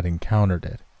and had encountered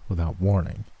it without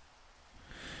warning.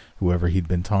 Whoever he'd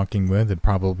been talking with had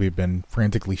probably been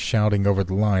frantically shouting over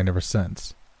the line ever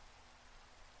since.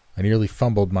 I nearly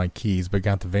fumbled my keys, but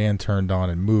got the van turned on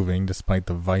and moving despite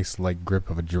the vice-like grip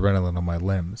of adrenaline on my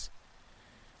limbs.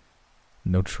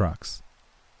 No trucks.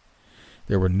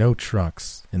 There were no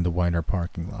trucks in the wider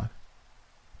parking lot.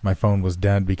 My phone was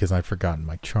dead because I'd forgotten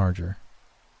my charger.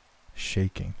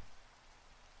 Shaking.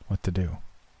 What to do?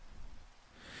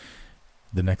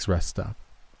 The next rest stop.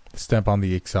 Step on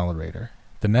the accelerator.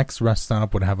 The next rest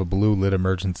stop would have a blue-lit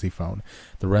emergency phone.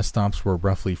 The rest stops were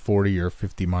roughly 40 or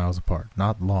 50 miles apart.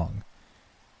 Not long.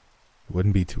 It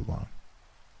wouldn't be too long.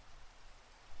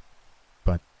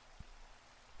 But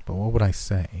what would I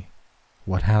say?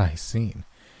 What had I seen?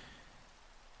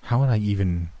 How had I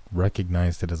even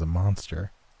recognized it as a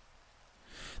monster?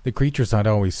 The creatures I'd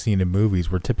always seen in movies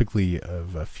were typically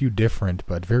of a few different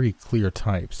but very clear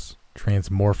types.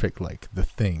 Transmorphic like the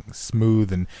Thing,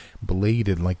 smooth and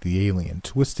bladed like the Alien,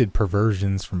 twisted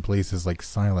perversions from places like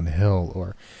Silent Hill,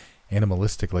 or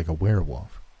animalistic like a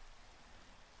werewolf.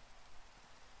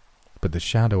 But the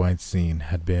shadow I'd seen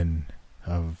had been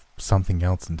of something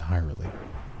else entirely.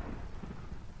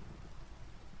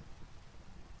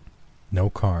 No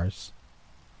cars,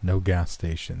 no gas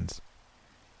stations,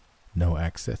 no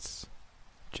exits,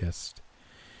 just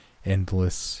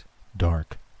endless,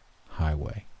 dark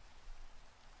highway.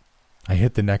 I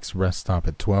hit the next rest stop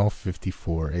at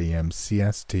 12:54 a.m.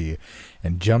 CST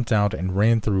and jumped out and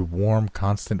ran through warm,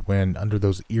 constant wind under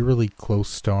those eerily close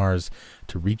stars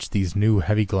to reach these new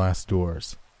heavy glass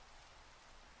doors.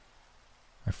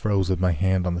 I froze with my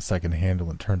hand on the second handle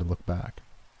and turned to look back.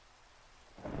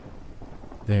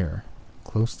 There,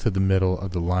 close to the middle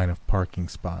of the line of parking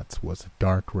spots, was a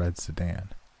dark red sedan.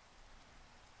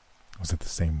 Was it the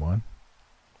same one?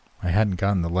 I hadn't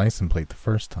gotten the license plate the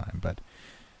first time, but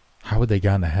how had they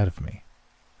gotten ahead of me?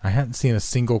 I hadn't seen a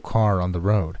single car on the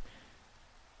road.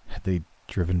 Had they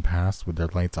driven past with their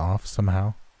lights off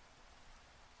somehow?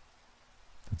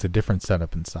 It's a different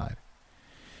setup inside.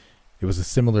 It was a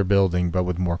similar building, but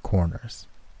with more corners.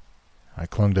 I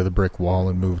clung to the brick wall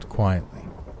and moved quietly.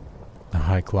 The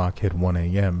high clock hit 1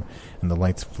 a.m., and the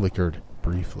lights flickered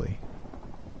briefly.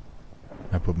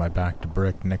 I put my back to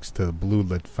brick next to the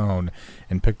blue-lit phone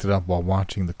and picked it up while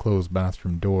watching the closed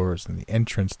bathroom doors and the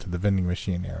entrance to the vending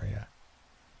machine area.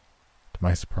 To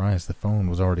my surprise, the phone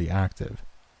was already active.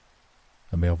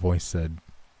 A male voice said,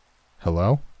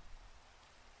 "Hello?"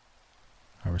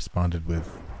 I responded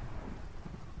with,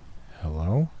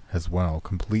 "Hello?" as well,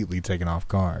 completely taken off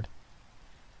guard.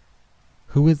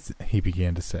 "Who is," he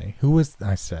began to say. "Who is,"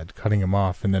 I said, cutting him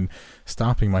off and then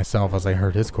stopping myself as I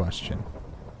heard his question.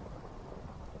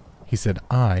 He said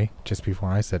 "I," just before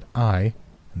I said "I,"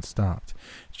 and stopped,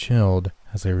 chilled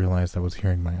as I realized I was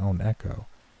hearing my own echo,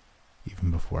 even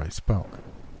before I spoke.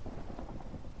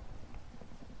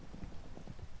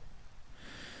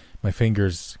 My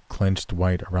fingers clenched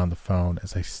white around the phone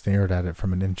as I stared at it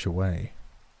from an inch away.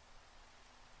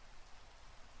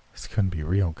 This couldn't be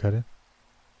real, could it?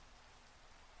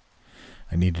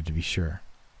 I needed to be sure.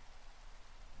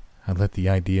 I let the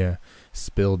idea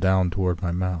spill down toward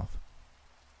my mouth.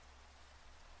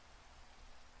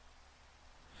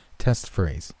 "Test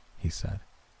phrase," he said.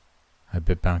 I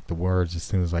bit back the words as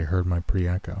soon as I heard my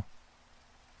pre-echo.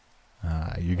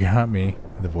 You got me,"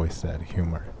 the voice said,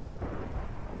 humored.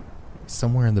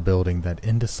 Somewhere in the building, that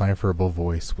indecipherable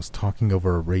voice was talking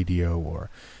over a radio or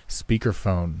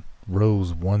speakerphone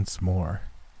rose once more,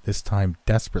 this time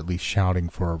desperately shouting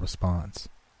for a response.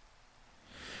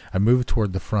 I moved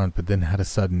toward the front, but then had a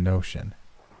sudden notion.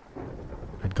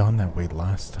 I'd gone that way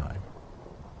last time.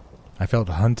 I felt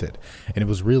hunted, and it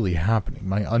was really happening.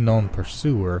 My unknown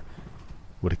pursuer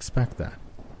would expect that.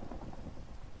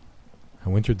 I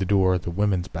went through the door of the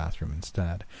women's bathroom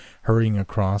instead. Hurrying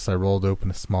across, I rolled open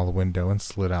a small window and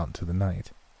slid out into the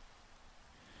night.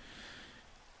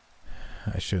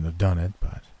 I shouldn't have done it,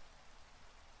 but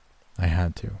I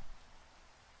had to.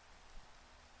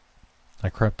 I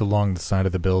crept along the side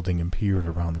of the building and peered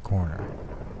around the corner.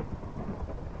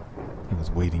 It was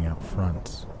waiting out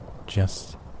front,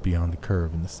 just beyond the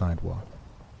curve in the sidewalk.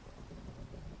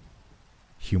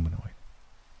 Humanoid.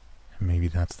 Maybe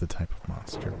that's the type of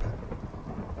monster, but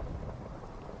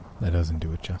that doesn't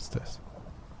do it justice.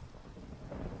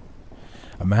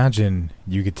 Imagine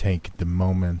you could take the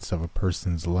moments of a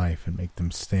person's life and make them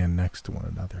stand next to one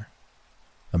another.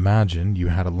 Imagine you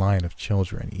had a line of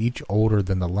children, each older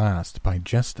than the last by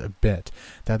just a bit.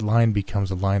 That line becomes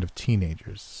a line of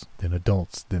teenagers, then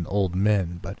adults, then old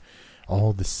men, but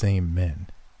all the same men.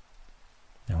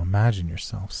 Now imagine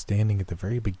yourself standing at the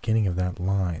very beginning of that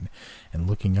line and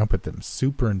looking up at them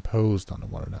superimposed on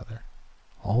one another.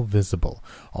 All visible,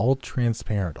 all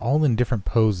transparent, all in different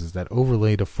poses that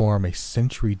overlay to form a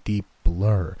century-deep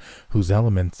blur whose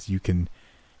elements you can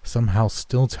somehow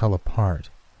still tell apart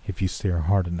if you stare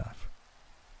hard enough.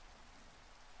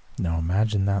 Now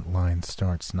imagine that line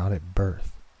starts not at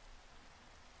birth,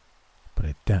 but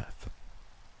at death.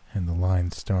 And the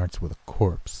line starts with a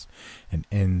corpse and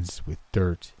ends with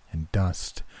dirt and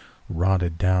dust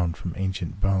rotted down from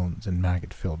ancient bones and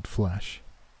maggot-filled flesh.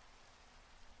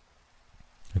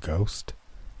 A ghost?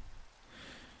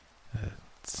 A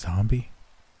zombie?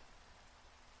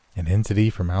 An entity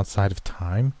from outside of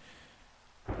time?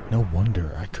 No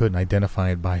wonder I couldn't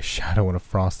identify it by a shadow in a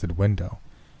frosted window.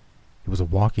 It was a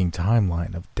walking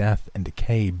timeline of death and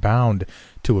decay bound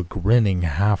to a grinning,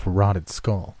 half-rotted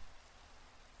skull.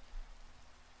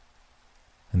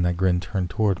 And that grin turned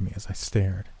toward me as I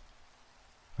stared.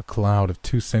 A cloud of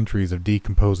 2 centuries of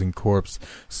decomposing corpse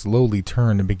slowly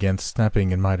turned and began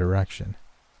stepping in my direction.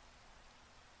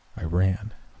 I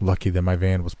ran, lucky that my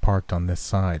van was parked on this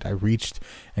side. I reached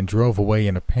and drove away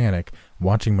in a panic,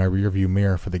 watching my rearview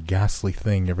mirror for the ghastly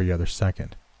thing every other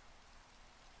second.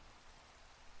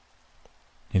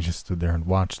 It just stood there and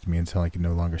watched me until I could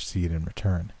no longer see it in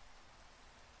return.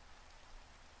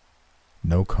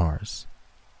 No cars.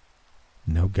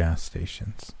 No gas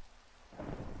stations.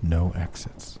 No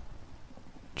exits.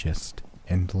 Just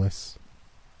endless,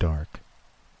 dark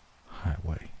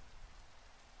highway.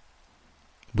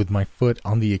 With my foot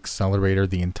on the accelerator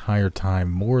the entire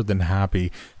time, more than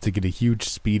happy to get a huge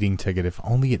speeding ticket if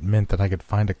only it meant that I could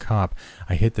find a cop,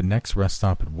 I hit the next rest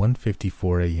stop at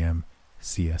 1:54 a.m.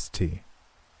 CST.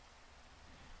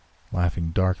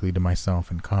 Laughing darkly to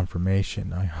myself in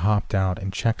confirmation, I hopped out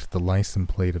and checked the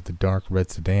license plate of the dark red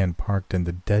sedan parked in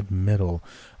the dead middle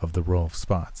of the row of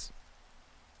spots.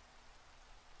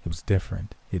 It was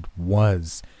different. It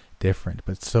was different,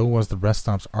 but so was the rest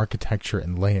stop's architecture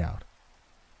and layout.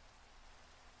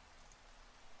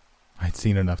 I'd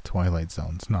seen enough Twilight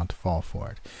Zones not to fall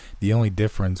for it. The only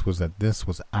difference was that this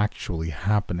was actually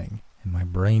happening, and my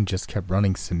brain just kept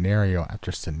running scenario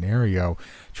after scenario,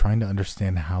 trying to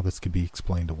understand how this could be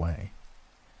explained away.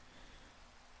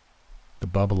 The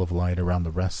bubble of light around the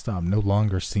rest stop no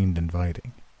longer seemed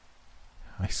inviting.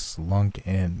 I slunk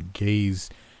in,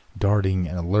 gaze darting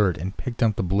and alert, and picked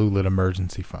up the blue-lit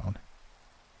emergency phone.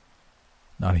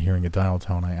 Not hearing a dial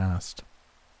tone, I asked,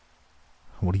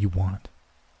 "What do you want?"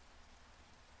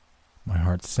 My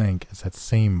heart sank as that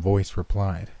same voice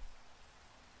replied,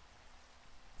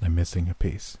 "I'm missing a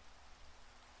piece."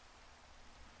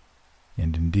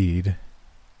 And indeed,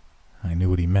 I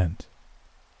knew what he meant.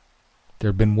 There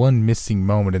had been one missing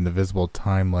moment in the visible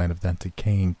timeline of that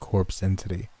decaying corpse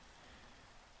entity.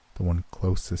 The one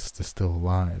closest to still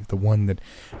alive. The one that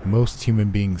most human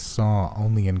beings saw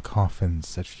only in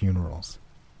coffins at funerals.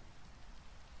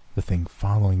 The thing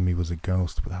following me was a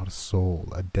ghost without a soul,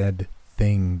 a dead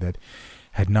thing that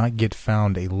had not yet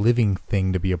found a living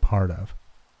thing to be a part of.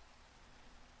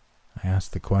 I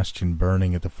asked the question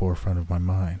burning at the forefront of my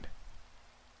mind.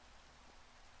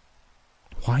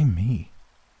 Why me?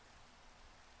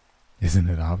 Isn't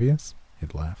it obvious?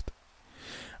 It laughed.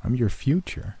 I'm your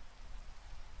future.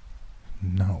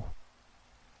 No.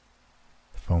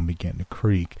 The phone began to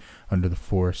creak under the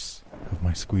force of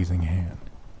my squeezing hand.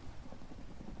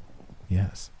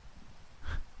 Yes.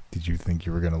 Did you think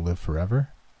you were going to live forever?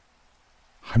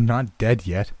 I'm not dead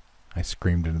yet, I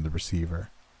screamed into the receiver.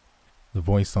 The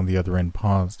voice on the other end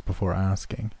paused before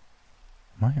asking,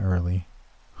 Am I early?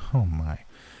 Oh my.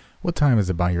 What time is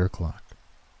it by your clock?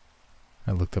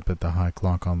 I looked up at the high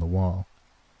clock on the wall.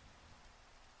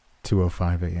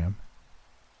 2:05 a.m.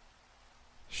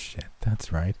 Shit,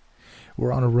 that's right.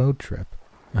 We're on a road trip.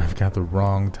 I've got the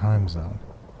wrong time zone.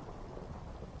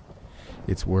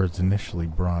 Its words initially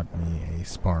brought me a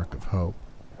spark of hope,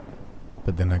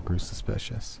 but then I grew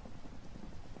suspicious.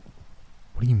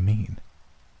 What do you mean?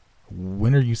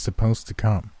 When are you supposed to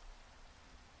come?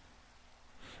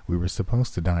 We were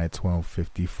supposed to die at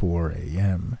 12:54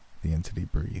 a.m., the entity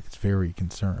breathed, very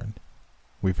concerned.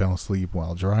 We fell asleep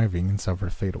while driving and suffered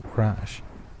a fatal crash.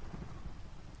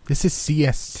 This is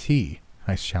CST,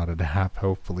 I shouted half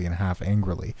hopefully and half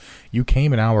angrily. You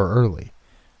came an hour early.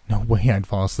 No way I'd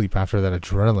fall asleep after that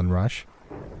adrenaline rush.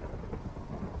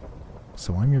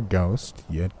 So I'm your ghost,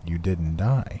 yet you didn't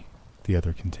die, the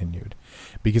other continued,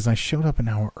 because I showed up an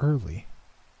hour early.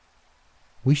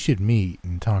 We should meet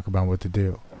and talk about what to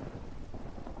do.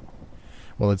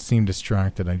 While it seemed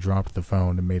distracted, I dropped the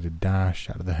phone and made a dash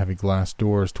out of the heavy glass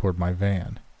doors toward my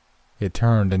van. It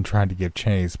turned and tried to give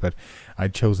chase, but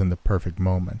I'd chosen the perfect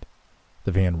moment.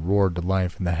 The van roared to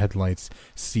life and the headlights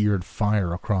seared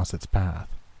fire across its path.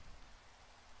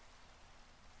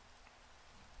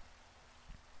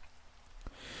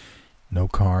 No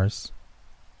cars,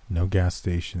 no gas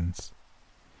stations,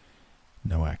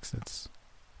 no exits.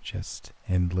 Just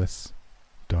endless,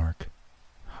 dark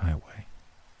highway.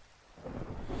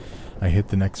 I hit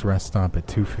the next rest stop at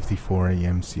 2:54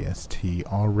 a.m. CST,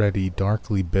 already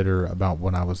darkly bitter about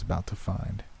what I was about to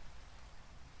find.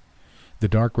 The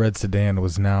dark red sedan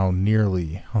was now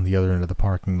nearly on the other end of the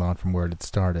parking lot from where it had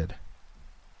started.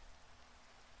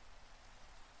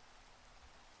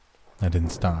 I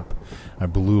didn't stop. I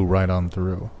blew right on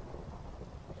through.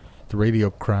 The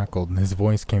radio crackled and his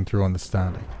voice came through on the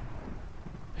static.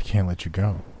 I can't let you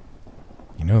go.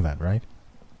 You know that, right?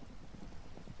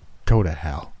 Go to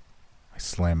hell. I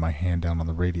slammed my hand down on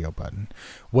the radio button.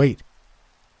 Wait!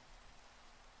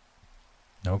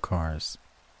 No cars.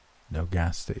 No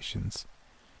gas stations.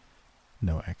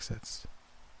 No exits.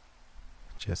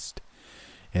 Just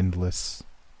endless,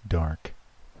 dark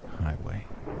highway.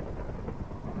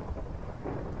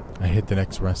 I hit the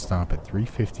next rest stop at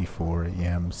 3:54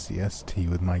 a.m. CST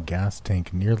with my gas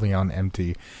tank nearly on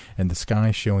empty and the sky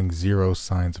showing zero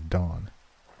signs of dawn.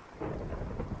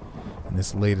 In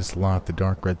this latest lot, the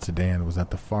dark red sedan was at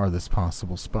the farthest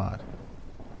possible spot.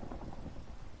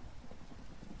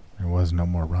 There was no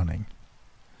more running.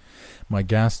 My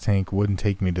gas tank wouldn't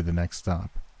take me to the next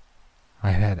stop.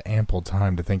 I had ample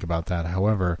time to think about that,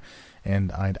 however,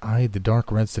 and I'd eyed the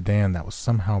dark red sedan that was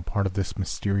somehow part of this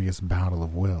mysterious battle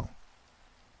of will.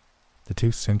 The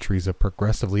 2 centuries of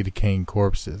progressively decaying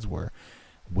corpses were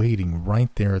waiting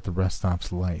right there at the rest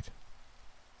stop's light,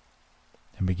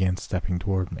 and began stepping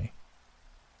toward me.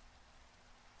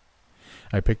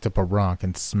 I picked up a rock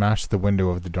and smashed the window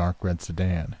of the dark red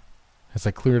sedan. As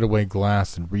I cleared away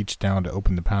glass and reached down to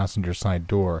open the passenger side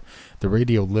door, the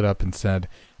radio lit up and said,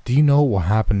 "Do you know what will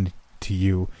happen to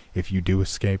you if you do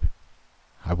escape?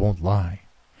 I won't lie.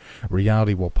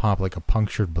 Reality will pop like a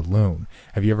punctured balloon.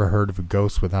 Have you ever heard of a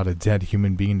ghost without a dead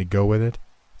human being to go with it?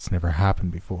 It's never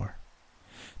happened before.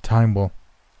 Time will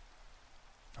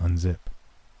unzip."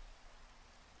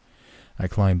 I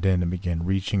climbed in and began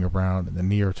reaching around in the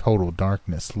near total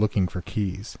darkness looking for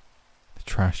keys. The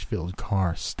trash-filled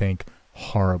car stank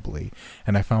horribly,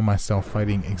 and I found myself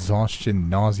fighting exhaustion,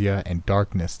 nausea, and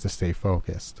darkness to stay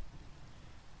focused.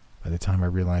 By the time I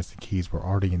realized the keys were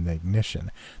already in the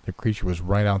ignition, the creature was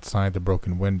right outside the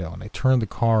broken window, and I turned the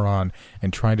car on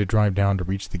and tried to drive down to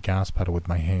reach the gas pedal with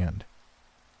my hand.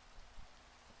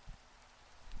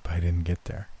 But I didn't get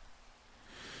there.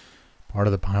 Part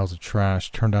of the piles of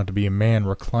trash turned out to be a man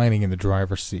reclining in the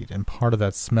driver's seat, and part of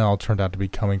that smell turned out to be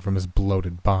coming from his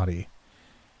bloated body.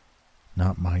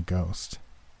 Not my ghost.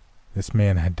 This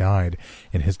man had died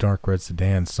in his dark red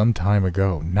sedan some time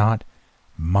ago. Not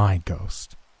my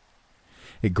ghost.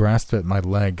 It grasped at my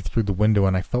leg through the window,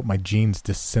 and I felt my jeans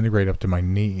disintegrate up to my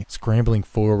knee. Scrambling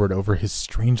forward over his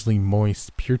strangely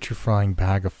moist, putrefying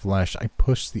bag of flesh, I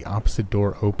pushed the opposite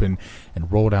door open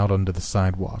and rolled out onto the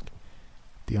sidewalk.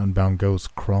 The unbound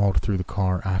ghost crawled through the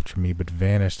car after me, but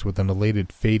vanished with an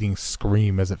elated, fading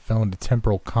scream as it fell into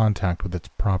temporal contact with its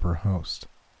proper host.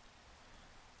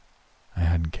 I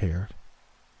hadn't cared.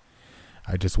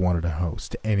 I just wanted a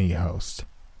host, any host.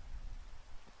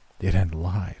 It had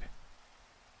lied.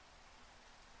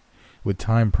 With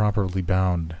time properly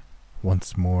bound,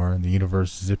 once more, and the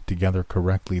universe zipped together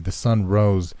correctly, the sun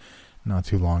rose not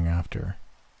too long after.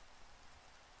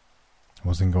 I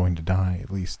wasn't going to die,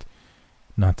 at least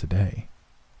not today.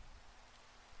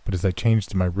 But as I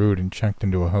changed my route and checked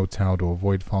into a hotel to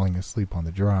avoid falling asleep on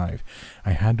the drive,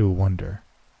 I had to wonder.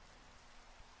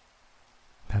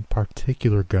 That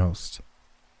particular ghost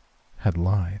had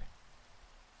lied.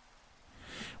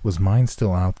 Was mine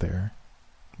still out there,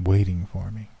 waiting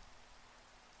for me?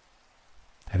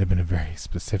 Had it been a very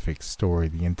specific story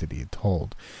the entity had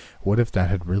told? What if that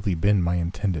had really been my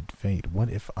intended fate? What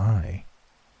if I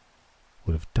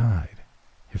would have died,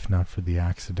 if not for the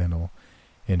accidental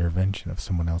intervention of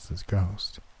someone else's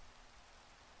ghost?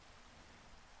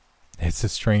 It's a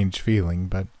strange feeling,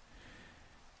 but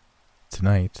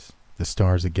tonight the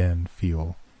stars again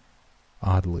feel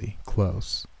oddly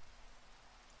close.